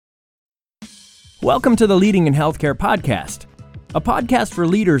Welcome to the Leading in Healthcare podcast, a podcast for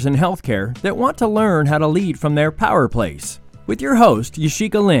leaders in healthcare that want to learn how to lead from their power place. With your host,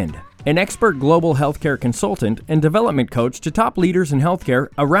 Yashika Lind, an expert global healthcare consultant and development coach to top leaders in healthcare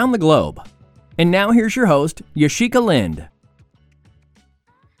around the globe. And now here's your host, Yashika Lind.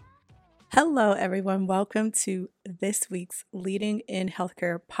 Hello, everyone. Welcome to this week's Leading in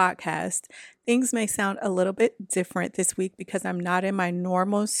Healthcare podcast. Things may sound a little bit different this week because I'm not in my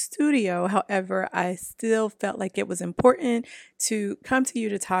normal studio. However, I still felt like it was important to come to you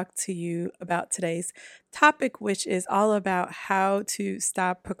to talk to you about today's topic, which is all about how to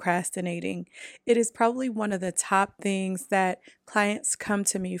stop procrastinating. It is probably one of the top things that clients come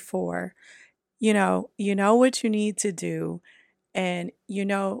to me for. You know what you need to do. And you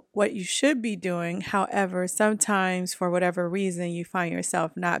know what you should be doing. However, sometimes for whatever reason, you find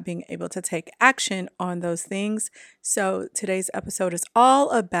yourself not being able to take action on those things. So today's episode is all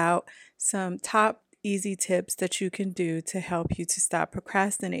about some top easy tips that you can do to help you to stop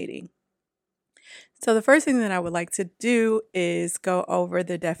procrastinating. So the first thing that I would like to do is go over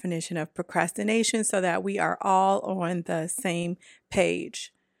the definition of procrastination so that we are all on the same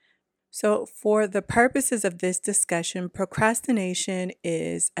page. So for the purposes of this discussion, procrastination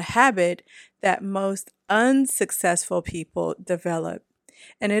is a habit that most unsuccessful people develop.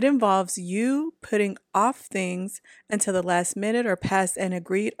 And it involves you putting off things until the last minute or past an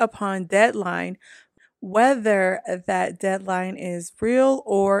agreed upon deadline, whether that deadline is real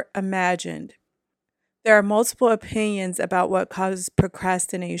or imagined. There are multiple opinions about what causes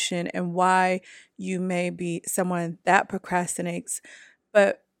procrastination and why you may be someone that procrastinates,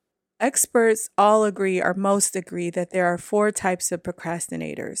 but experts all agree, or most agree, that there are 4 types of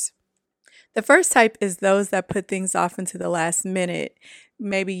procrastinators. The first type is those that put things off into the last minute.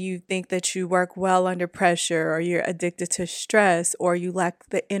 Maybe you think that you work well under pressure, or you're addicted to stress, or you lack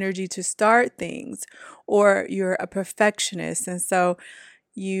the energy to start things, or you're a perfectionist. And so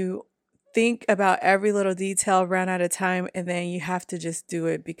you think about every little detail, run out of time, and then you have to just do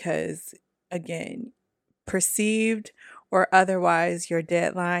it because, again, perceived or otherwise, your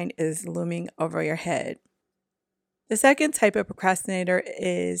deadline is looming over your head. The second type of procrastinator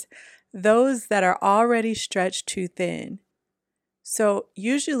is those that are already stretched too thin. So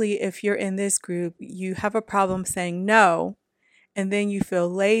usually if you're in this group, you have a problem saying no, and then you feel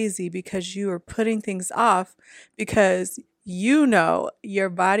lazy because you are putting things off because you know, your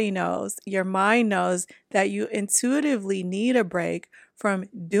body knows, your mind knows that you intuitively need a break from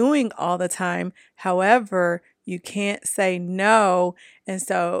doing all the time. However, you can't say no. And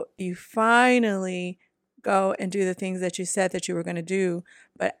so you finally go and do the things that you said that you were going to do.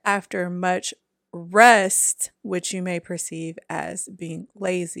 But after much rest, which you may perceive as being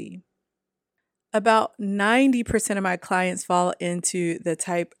lazy. About 90% of my clients fall into the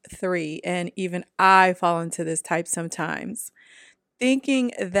type 3, and even I fall into this type sometimes,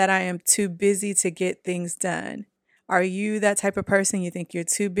 thinking that I am too busy to get things done. Are you that type of person? You think you're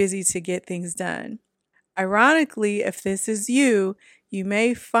too busy to get things done? Ironically, if this is you, you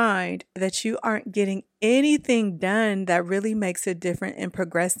may find that you aren't getting anything done that really makes a difference in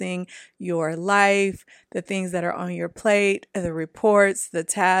progressing your life, the things that are on your plate, the reports, the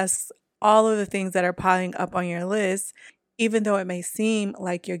tasks, all of the things that are piling up on your list, even though it may seem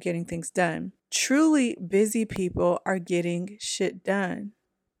like you're getting things done. Truly busy people are getting shit done.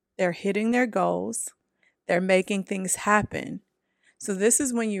 They're hitting their goals. They're making things happen. So this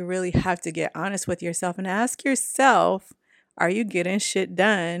is when you really have to get honest with yourself and ask yourself, are you getting shit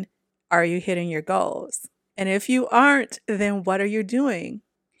done? Are you hitting your goals? And if you aren't, then what are you doing?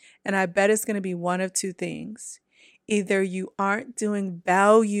 And I bet it's going to be one of 2 things. Either you aren't doing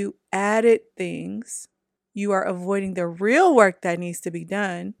value-added things, you are avoiding the real work that needs to be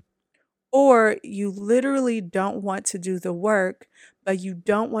done, or you literally don't want to do the work, but you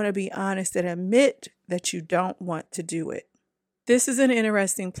don't want to be honest and admit that you don't want to do it. This is an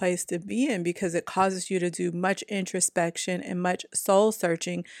interesting place to be in because it causes you to do much introspection and much soul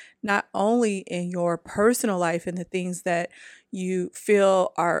searching, not only in your personal life and the things that you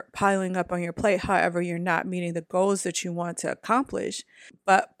feel are piling up on your plate, however, you're not meeting the goals that you want to accomplish,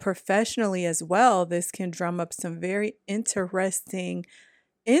 but professionally as well. This can drum up some very interesting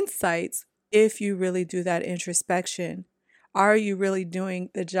insights if you really do that introspection. Are you really doing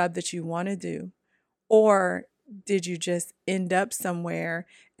the job that you want to do? Or did you just end up somewhere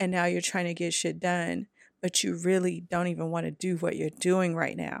and now you're trying to get shit done, but you really don't even want to do what you're doing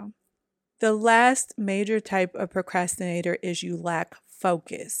right now? The last major type of procrastinator is you lack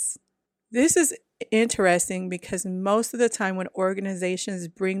focus. This is interesting because most of the time when organizations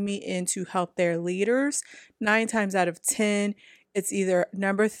bring me in to help their leaders, 9 times out of 10, it's either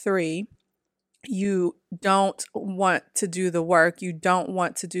number 3, You don't want to do the work. You don't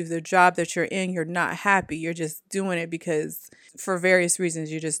want to do the job that you're in. You're not happy. You're just doing it because for various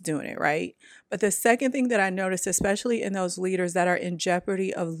reasons, you're just doing it, right? But the second thing that I noticed, especially in those leaders that are in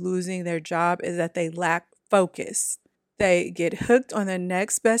jeopardy of losing their job, is that they lack focus. They get hooked on the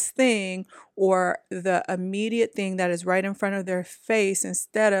next best thing or the immediate thing that is right in front of their face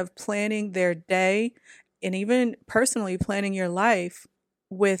instead of planning their day and even personally planning your life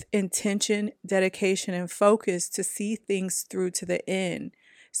with intention, dedication, and focus to see things through to the end.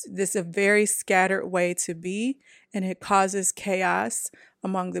 This is a very scattered way to be, and it causes chaos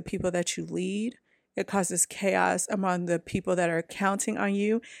among the people that you lead. It causes chaos among the people that are counting on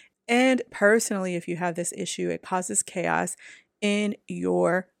you. And personally, if you have this issue, it causes chaos in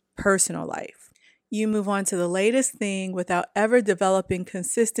your personal life. You move on to the latest thing without ever developing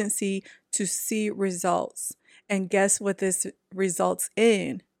consistency to see results. And guess what this results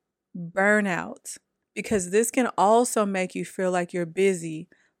in? Burnout. Because this can also make you feel like you're busy,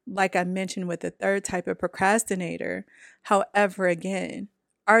 like I mentioned with the third type of procrastinator. However, again,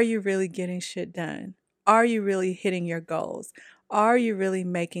 are you really getting shit done? Are you really hitting your goals? Are you really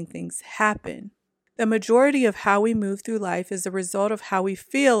making things happen? The majority of how we move through life is a result of how we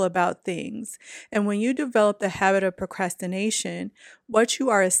feel about things. And when you develop the habit of procrastination, what you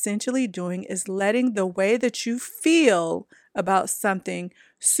are essentially doing is letting the way that you feel about something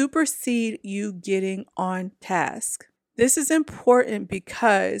supersede you getting on task. This is important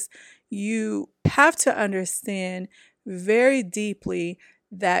because you have to understand very deeply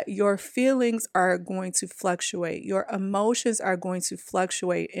that your feelings are going to fluctuate. Your emotions are going to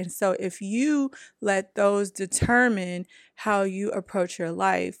fluctuate. And so if you let those determine how you approach your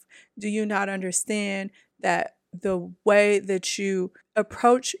life, do you not understand that the way that you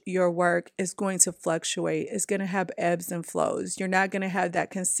approach your work is going to fluctuate? It's going to have ebbs and flows. You're not going to have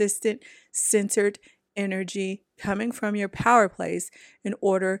that consistent, centered energy coming from your power place in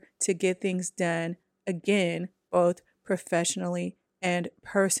order to get things done, again, both professionally and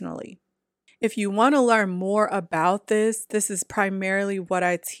personally. If you want to learn more about this is primarily what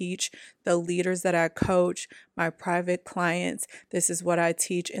I teach the leaders that I coach, my private clients. This is what I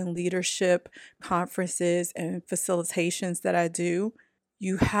teach in leadership conferences and facilitations that I do.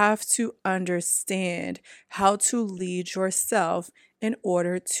 You have to understand how to lead yourself in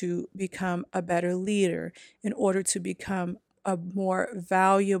order to become a better leader, in order to become a more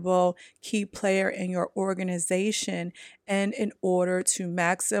valuable key player in your organization, and in order to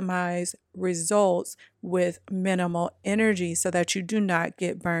maximize results with minimal energy so that you do not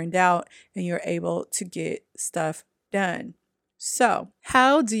get burned out and you're able to get stuff done. So,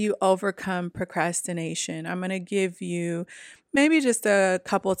 how do you overcome procrastination? I'm going to give you maybe just a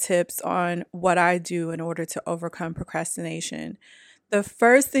couple tips on what I do in order to overcome procrastination. The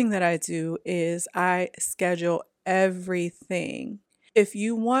first thing that I do is I schedule everything. If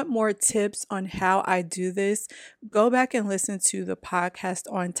you want more tips on how I do this, go back and listen to the podcast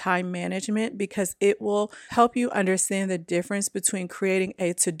on time management because it will help you understand the difference between creating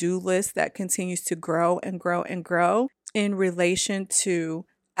a to-do list that continues to grow and grow and grow in relation to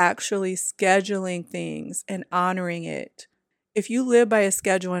actually scheduling things and honoring it. If you live by a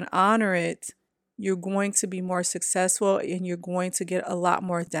schedule and honor it, you're going to be more successful and you're going to get a lot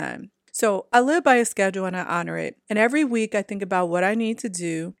more done. So I live by a schedule and I honor it. And every week I think about what I need to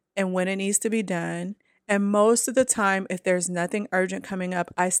do and when it needs to be done. And most of the time, if there's nothing urgent coming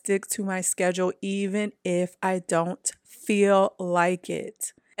up, I stick to my schedule even if I don't feel like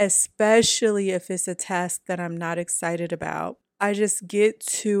it, especially if it's a task that I'm not excited about. I just get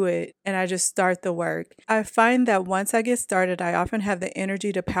to it and I just start the work. I find that once I get started, I often have the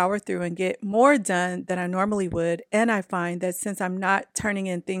energy to power through and get more done than I normally would. And I find that since I'm not turning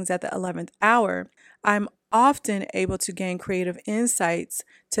in things at the 11th hour, I'm often able to gain creative insights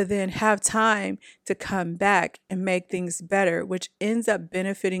to then have time to come back and make things better, which ends up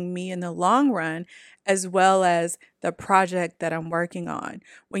benefiting me in the long run, as well as the project that I'm working on.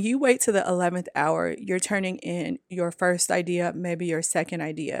 When you wait to the 11th hour, you're turning in your first idea, maybe your second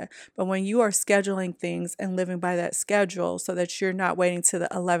idea. But when you are scheduling things and living by that schedule so that you're not waiting to the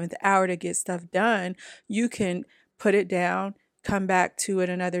 11th hour to get stuff done, you can put it down, come back to it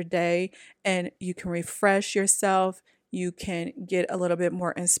another day, and you can refresh yourself. You can get a little bit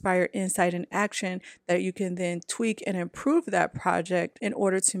more inspired insight and action that you can then tweak and improve that project in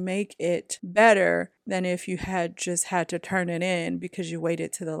order to make it better than if you had just had to turn it in because you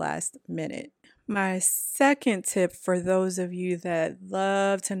waited to the last minute. My second tip for those of you that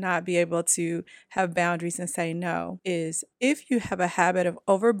love to not be able to have boundaries and say no is if you have a habit of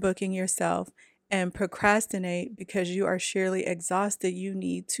overbooking yourself and procrastinate because you are sheerly exhausted, you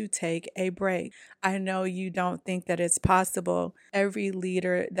need to take a break. I know you don't think that it's possible. Every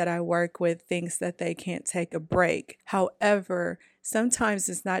leader that I work with thinks that they can't take a break. However, sometimes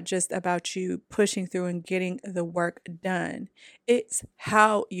it's not just about you pushing through and getting the work done. It's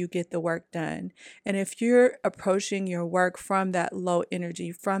how you get the work done. And if you're approaching your work from that low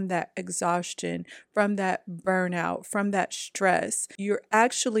energy, from that exhaustion, from that burnout, from that stress, you're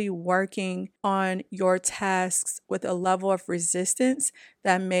actually working on your tasks with a level of resistance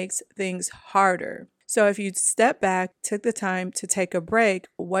that makes things harder. So if you step back, took the time to take a break,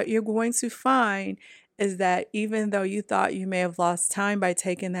 what you're going to find is that even though you thought you may have lost time by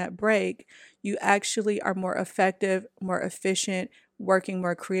taking that break, you actually are more effective, more efficient, working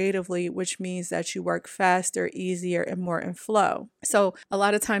more creatively, which means that you work faster, easier, and more in flow. So a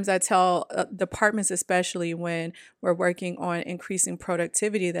lot of times I tell departments, especially when we're working on increasing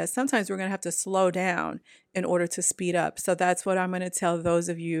productivity, that sometimes we're going to have to slow down in order to speed up. So that's what I'm going to tell those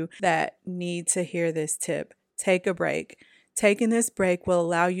of you that need to hear this tip. Take a break. Taking this break will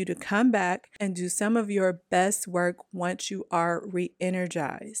allow you to come back and do some of your best work once you are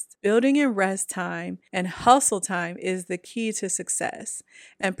re-energized. Building in rest time and hustle time is the key to success,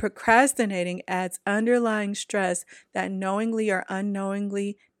 and procrastinating adds underlying stress that knowingly or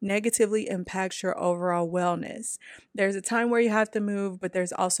unknowingly negatively impacts your overall wellness. There's a time where you have to move, but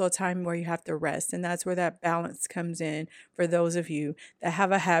there's also a time where you have to rest. And that's where that balance comes in for those of you that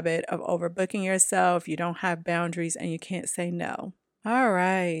have a habit of overbooking yourself, you don't have boundaries, and you can't say no. All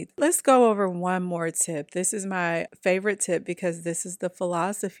right, let's go over one more tip. This is my favorite tip because this is the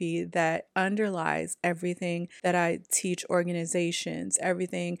philosophy that underlies everything that I teach organizations,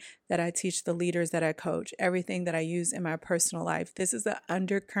 everything that I teach the leaders that I coach, everything that I use in my personal life. This is the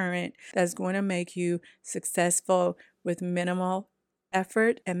undercurrent that's going to make you successful with minimal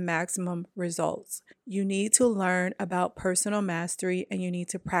effort and maximum results. You need to learn about personal mastery and you need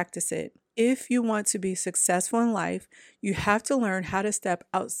to practice it. If you want to be successful in life, you have to learn how to step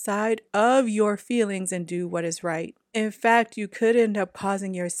outside of your feelings and do what is right. In fact, you could end up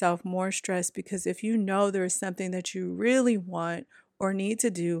causing yourself more stress because if you know there is something that you really want or need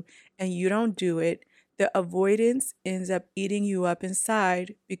to do and you don't do it, the avoidance ends up eating you up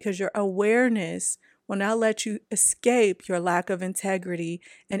inside because your awareness will not let you escape your lack of integrity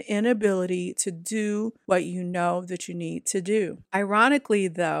and inability to do what you know that you need to do. Ironically,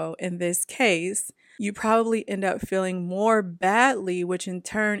 though, in this case, you probably end up feeling more badly, which in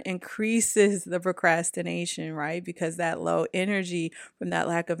turn increases the procrastination, right? Because that low energy from that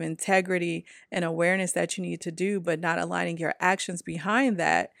lack of integrity and awareness that you need to do, but not aligning your actions behind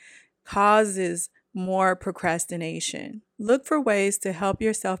that, causes more procrastination. Look for ways to help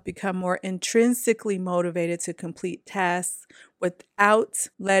yourself become more intrinsically motivated to complete tasks without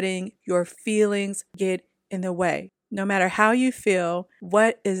letting your feelings get in the way. No matter how you feel,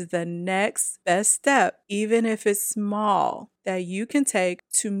 what is the next best step, even if it's small, that you can take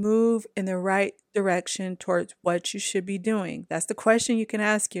to move in the right direction towards what you should be doing? That's the question you can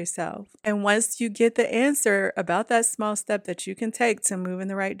ask yourself. And once you get the answer about that small step that you can take to move in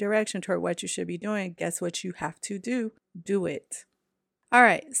the right direction toward what you should be doing, guess what you have to do? Do it. All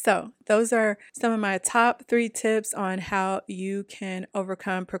right, so those are some of my top 3 tips on how you can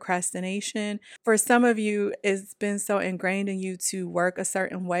overcome procrastination. For some of you, it's been so ingrained in you to work a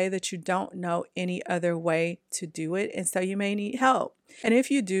certain way that you don't know any other way to do it, and so you may need help. And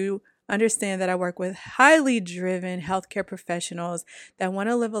if you do, understand that I work with highly driven healthcare professionals that want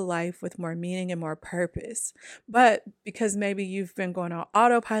to live a life with more meaning and more purpose. But because maybe you've been going on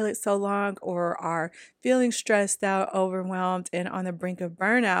autopilot so long or are feeling stressed out, overwhelmed, and on the brink of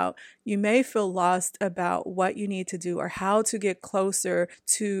burnout, you may feel lost about what you need to do or how to get closer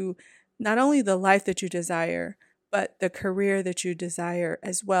to not only the life that you desire, but the career that you desire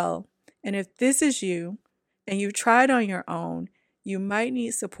as well. And if this is you and you've tried on your own, you might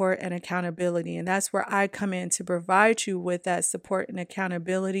need support and accountability. And that's where I come in to provide you with that support and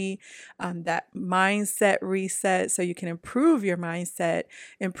accountability, that mindset reset so you can improve your mindset,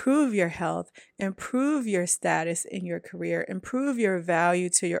 improve your health, improve your status in your career, improve your value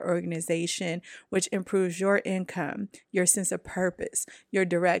to your organization, which improves your income, your sense of purpose, your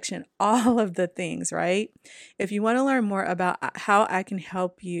direction, all of the things, right? If you want to learn more about how I can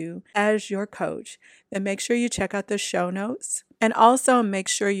help you as your coach, then make sure you check out the show notes. And also make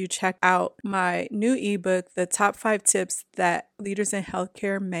sure you check out my new ebook, The Top 5 Tips That Leaders in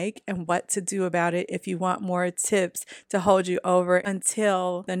Healthcare Make and What to Do About It if you want more tips to hold you over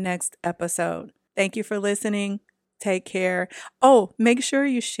until the next episode. Thank you for listening. Take care. Oh, make sure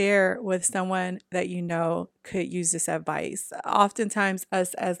you share with someone that you know could use this advice. Oftentimes,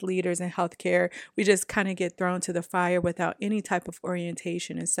 us as leaders in healthcare, we just kind of get thrown to the fire without any type of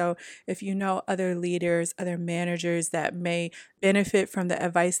orientation. And so, if you know other leaders, other managers that may benefit from the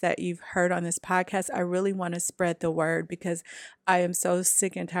advice that you've heard on this podcast, I really want to spread the word because I am so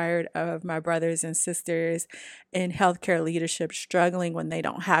sick and tired of my brothers and sisters in healthcare leadership struggling when they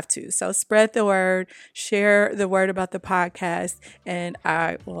don't have to. So spread the word, share the word about the podcast, and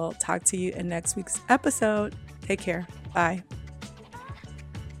I will talk to you in next week's episode. Take care. Bye.